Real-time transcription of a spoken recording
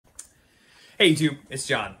Hey YouTube, it's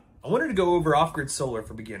John. I wanted to go over off-grid solar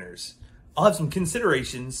for beginners. I'll have some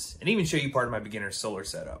considerations and even show you part of my beginner solar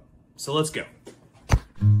setup. So let's go.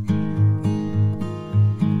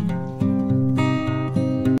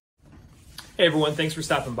 Hey everyone, thanks for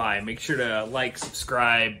stopping by. Make sure to like,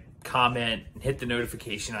 subscribe, comment, and hit the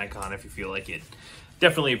notification icon if you feel like it.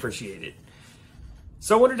 Definitely appreciate it.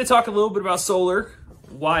 So I wanted to talk a little bit about solar,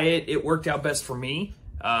 why it worked out best for me,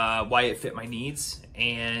 why it fit my needs,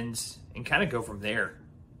 and kind of go from there.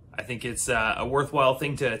 I think it's a worthwhile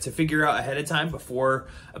thing to figure out ahead of time before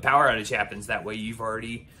a power outage happens. That way you've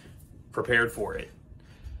already prepared for it.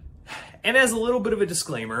 And as a little bit of a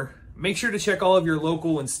disclaimer, make sure to check all of your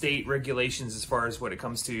local and state regulations as far as when it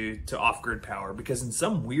comes to off-grid power, because in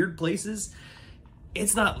some weird places,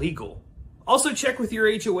 it's not legal. Also check with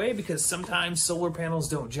your HOA, because sometimes solar panels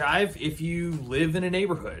don't jive if you live in a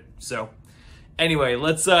neighborhood. So anyway,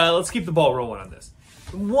 let's keep the ball rolling on this.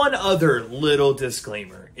 One other little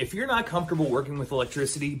disclaimer: if you're not comfortable working with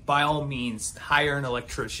electricity, by all means hire an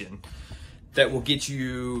electrician that will get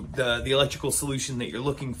you the electrical solution that you're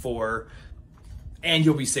looking for, and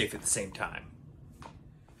you'll be safe at the same time.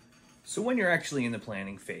 So when you're actually in the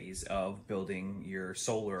planning phase of building your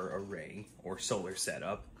solar array or solar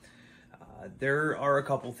setup, there are a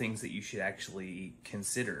couple things that you should actually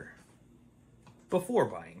consider before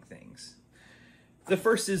buying things. The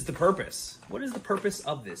first is the purpose. What is the purpose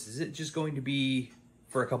of this? Is it just going to be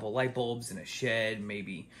for a couple light bulbs in a shed,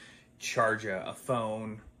 maybe charge a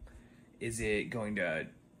phone? Is it going to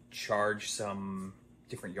charge some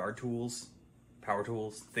different yard tools, power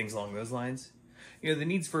tools, things along those lines? You know, the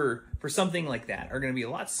needs for something like that are going to be a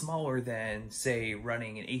lot smaller than, say,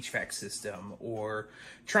 running an HVAC system or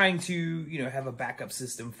trying to, you know, have a backup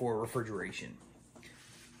system for refrigeration.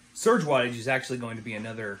 Surge wattage is actually going to be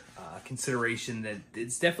another consideration that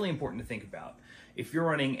it's definitely important to think about. If you're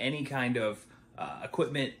running any kind of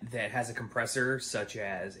equipment that has a compressor, such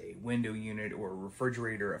as a window unit or a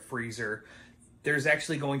refrigerator, a freezer, there's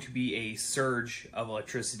actually going to be a surge of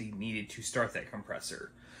electricity needed to start that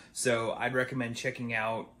compressor. So I'd recommend checking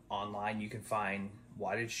out online. You can find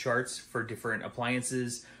wattage charts for different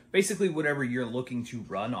appliances. Basically, whatever you're looking to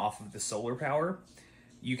run off of the solar power,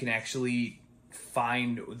 you can actually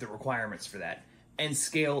find the requirements for that and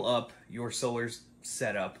scale up your solar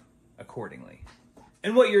setup accordingly.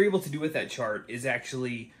 And what you're able to do with that chart is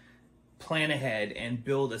actually plan ahead and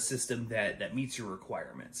build a system that meets your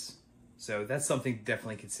requirements. So that's something to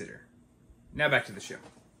definitely consider. Now back to the show.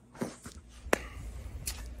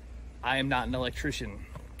 I am not an electrician.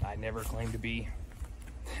 I never claimed to be.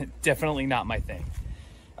 Definitely not my thing.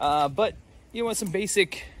 But you want some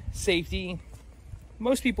basic safety,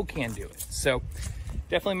 most people can do it. So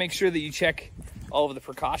definitely make sure that you check all of the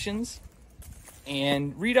precautions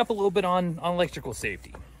and read up a little bit on electrical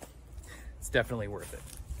safety. It's definitely worth it.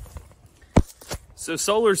 So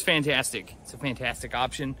solar's fantastic. It's a fantastic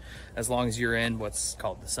option as long as you're in what's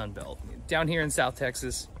called the Sun Belt. Down here in South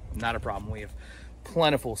Texas, not a problem. We have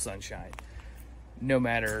plentiful sunshine, no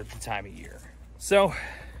matter the time of year. So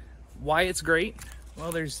why it's great?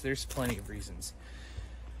 Well, there's plenty of reasons.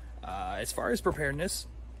 As far as preparedness,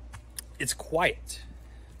 it's quiet,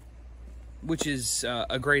 which is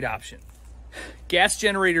a great option. Gas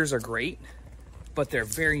generators are great, but they're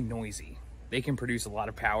very noisy. They can produce a lot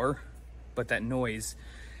of power, but that noise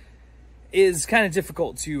is kind of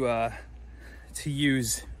difficult to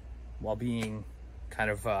use while being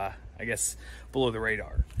kind of, I guess, below the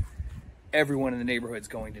radar. Everyone in the neighborhood is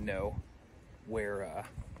going to know where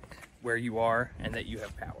you are and that you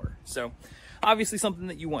have power. So obviously something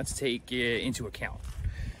that you want to take into account.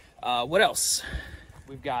 What else?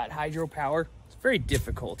 We've got hydropower. It's very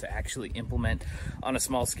difficult to actually implement on a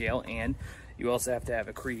small scale, and you also have to have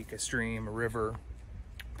a creek, a stream, a river,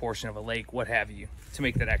 portion of a lake, what have you, to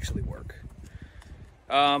make that actually work.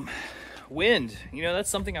 Wind, you know, that's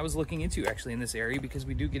something I was looking into actually in this area, because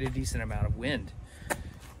we do get a decent amount of wind.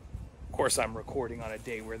 Of course, I'm recording on a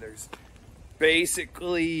day where there's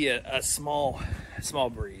basically a small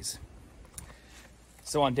breeze.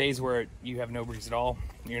 So on days where you have no breeze at all,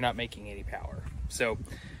 you're not making any power. So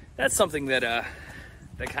that's something that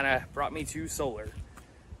kind of brought me to solar.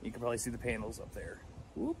 You can probably see the panels up there.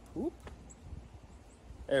 Whoop, whoop.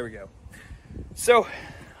 There we go. So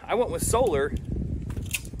I went with solar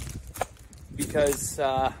because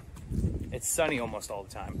it's sunny almost all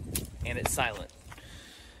the time and it's silent.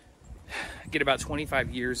 I get about 25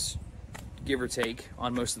 years, give or take,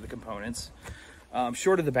 on most of the components.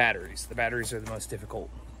 Short of the batteries. The batteries are the most difficult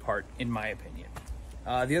part, in my opinion.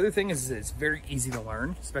 The other thing is it's very easy to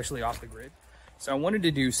learn, especially off the grid. So I wanted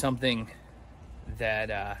to do something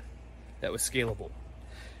that was scalable.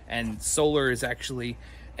 And solar is actually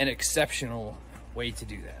an exceptional way to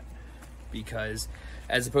do that, because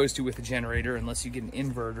as opposed to with a generator, unless you get an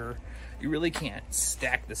inverter, you really can't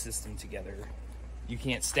stack the system together. You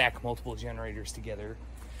can't stack multiple generators together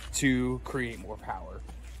to create more power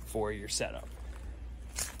for your setup.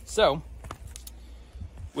 So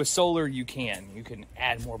with solar, you can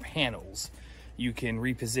add more panels, you can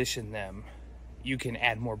reposition them, you can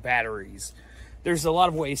add more batteries. There's a lot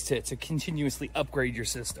of ways to continuously upgrade your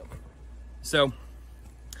system. So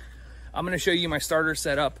I'm going to show you my starter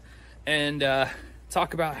setup and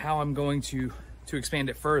talk about how I'm going to expand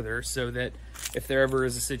it further, so that if there ever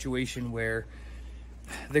is a situation where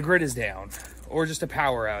the grid is down, or just a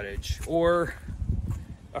power outage, or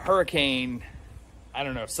a hurricane, I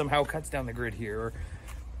don't know, somehow cuts down the grid here, or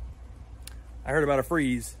I heard about a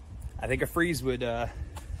freeze. I think a freeze would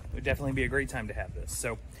definitely be a great time to have this.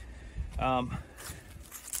 So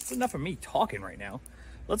that's enough of me talking right now.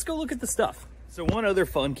 Let's go look at the stuff. So one other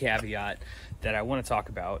fun caveat that I want to talk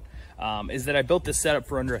about is that I built this setup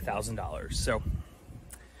for under $1,000. So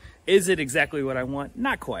is it exactly what I want?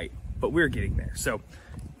 Not quite, but we're getting there. So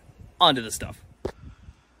on to the stuff.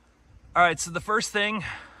 All right, so the first thing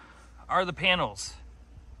are the panels.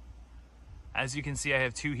 As you can see, I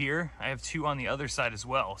have two here. I have two on the other side as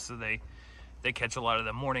well, so they catch a lot of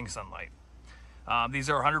the morning sunlight. These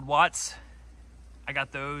are 100 watts. I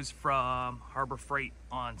got those from Harbor Freight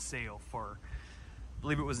on sale for, I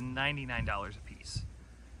believe it was $99 a piece.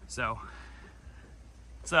 So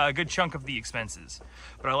it's a good chunk of the expenses.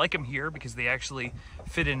 But I like them here because they actually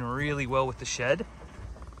fit in really well with the shed.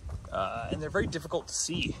 And they're very difficult to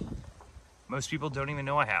see. Most people don't even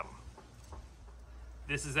know I have them.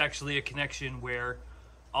 This is actually a connection where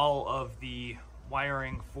all of the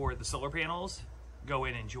wiring for the solar panels go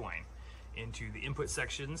in and join into the input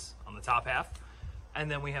sections on the top half,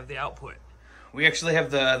 and then we have the output. We actually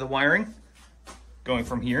have the wiring going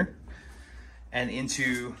from here and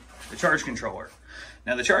into the charge controller.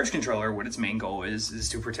 Now the charge controller, what its main goal is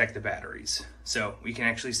to protect the batteries. So we can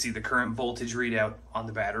actually see the current voltage readout on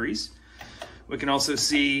the batteries. We can also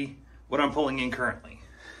see what I'm pulling in currently.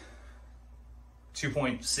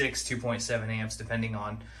 2.6, 2.7 amps, depending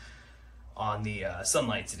on the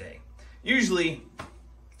sunlight today. Usually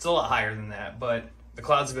it's a lot higher than that, but the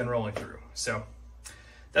clouds have been rolling through. So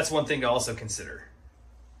that's one thing to also consider.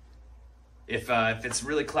 If it's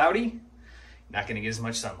really cloudy, not gonna get as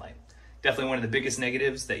much sunlight. Definitely one of the biggest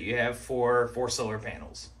negatives that you have for solar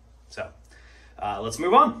panels. So let's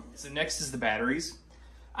move on. So next is the batteries.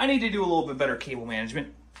 I need to do a little bit better cable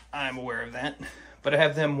management. I'm aware of that, but I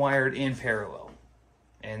have them wired in parallel.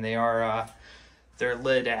 And they are they're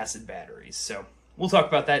lead acid batteries. So we'll talk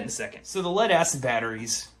about that in a second. So the lead acid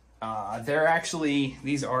batteries,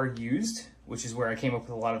 these are used, which is where I came up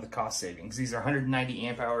with a lot of the cost savings. These are 190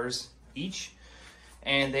 amp hours each,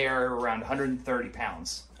 and they are around 130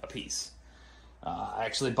 pounds a piece. I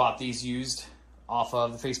actually bought these used off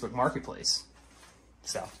of the Facebook Marketplace.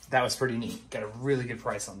 So that was pretty neat. Got a really good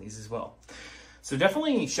price on these as well. So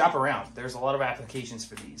definitely shop around. There's a lot of applications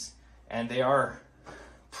for these, and they are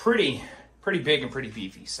pretty big and pretty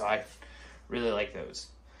beefy, so I really like those.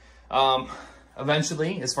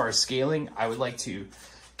 Eventually, as far as scaling, I would like to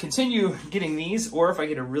continue getting these, or if I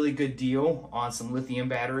get a really good deal on some lithium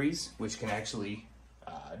batteries, which can actually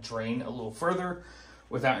drain a little further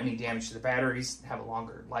without any damage to the batteries, have a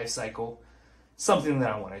longer life cycle, something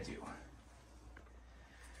that I want to do.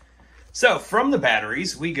 So from the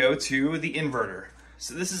batteries, we go to the inverter.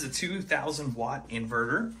 So this is a 2,000 watt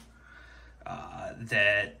inverter.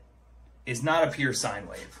 That is not a pure sine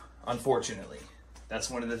wave, unfortunately.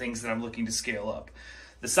 That's one of the things that I'm looking to scale up.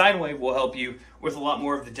 The sine wave will help you with a lot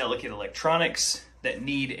more of the delicate electronics that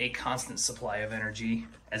need a constant supply of energy,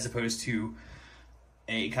 as opposed to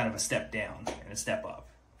a kind of a step down and a step up.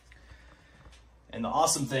 And the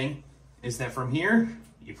awesome thing is that from here,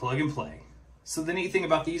 you plug and play. So the neat thing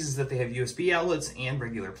about these is that they have USB outlets and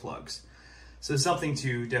regular plugs. So something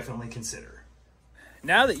to definitely consider.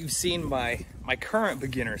 Now that you've seen my current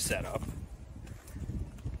beginner setup,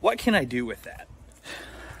 what can I do with that?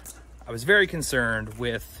 I was very concerned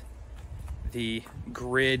with the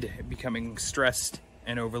grid becoming stressed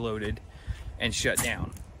and overloaded and shut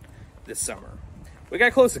down this summer. We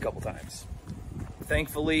got close a couple times.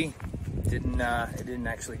 Thankfully, it didn't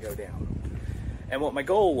actually go down. And what my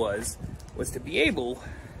goal was to be able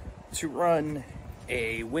to run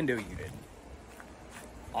a window unit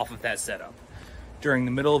off of that setup during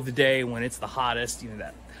the middle of the day when it's the hottest, you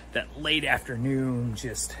know, that late afternoon,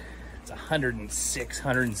 just it's 106,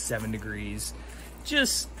 107 degrees,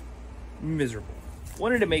 just miserable.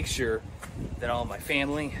 Wanted to make sure that all of my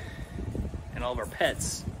family and all of our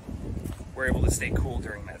pets we're able to stay cool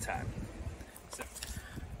during that time.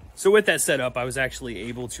 So with that setup, I was actually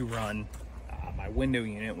able to run my window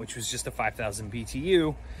unit, which was just a 5,000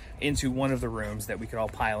 BTU, into one of the rooms that we could all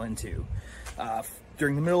pile into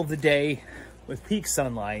during the middle of the day with peak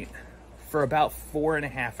sunlight for about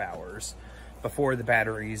 4.5 hours before the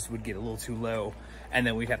batteries would get a little too low, and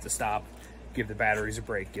then we'd have to stop, give the batteries a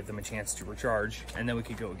break, give them a chance to recharge, and then we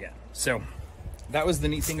could go again. So that was the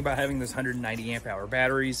neat thing about having those 190 amp hour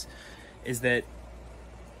batteries, is that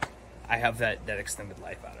I have that extended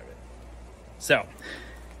life out of it. So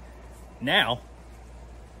now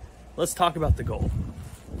let's talk about the goal.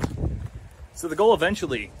 So the goal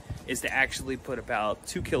eventually is to actually put about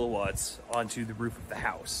 2 kilowatts onto the roof of the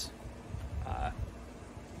house.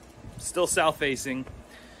 Still south facing,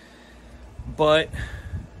 but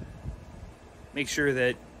make sure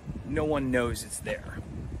that no one knows it's there.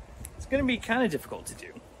 It's going to be kind of difficult to do.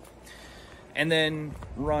 And then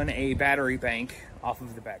run a battery bank off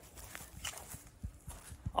of the back.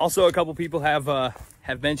 Also, a couple people have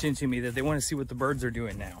mentioned to me that they want to see what the birds are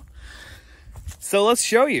doing now. So let's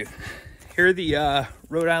show you. Here are the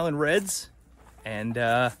Rhode Island Reds, and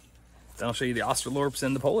then I'll show you the Australorps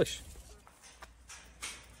and the Polish.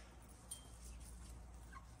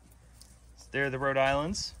 So there are the Rhode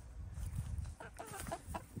Islands.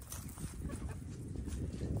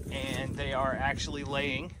 And they are actually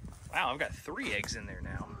laying. Wow, I've got 3 eggs in there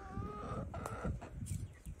now.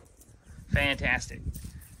 Fantastic.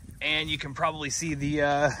 And you can probably see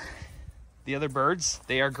the other birds.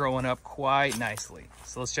 They are growing up quite nicely.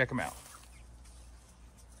 So let's check them out.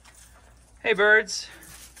 Hey birds.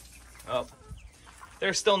 Oh,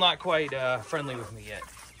 they're still not quite friendly with me yet,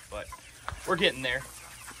 but we're getting there.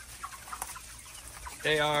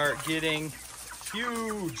 They are getting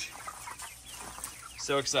huge.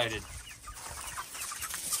 So excited.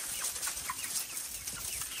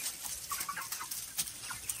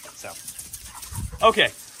 So, okay.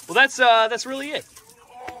 Well, that's really it.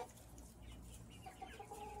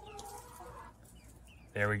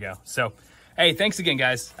 There we go. So, hey, thanks again,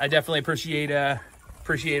 guys. I definitely appreciate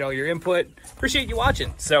all your input. Appreciate you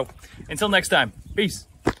watching. So, until next time, peace.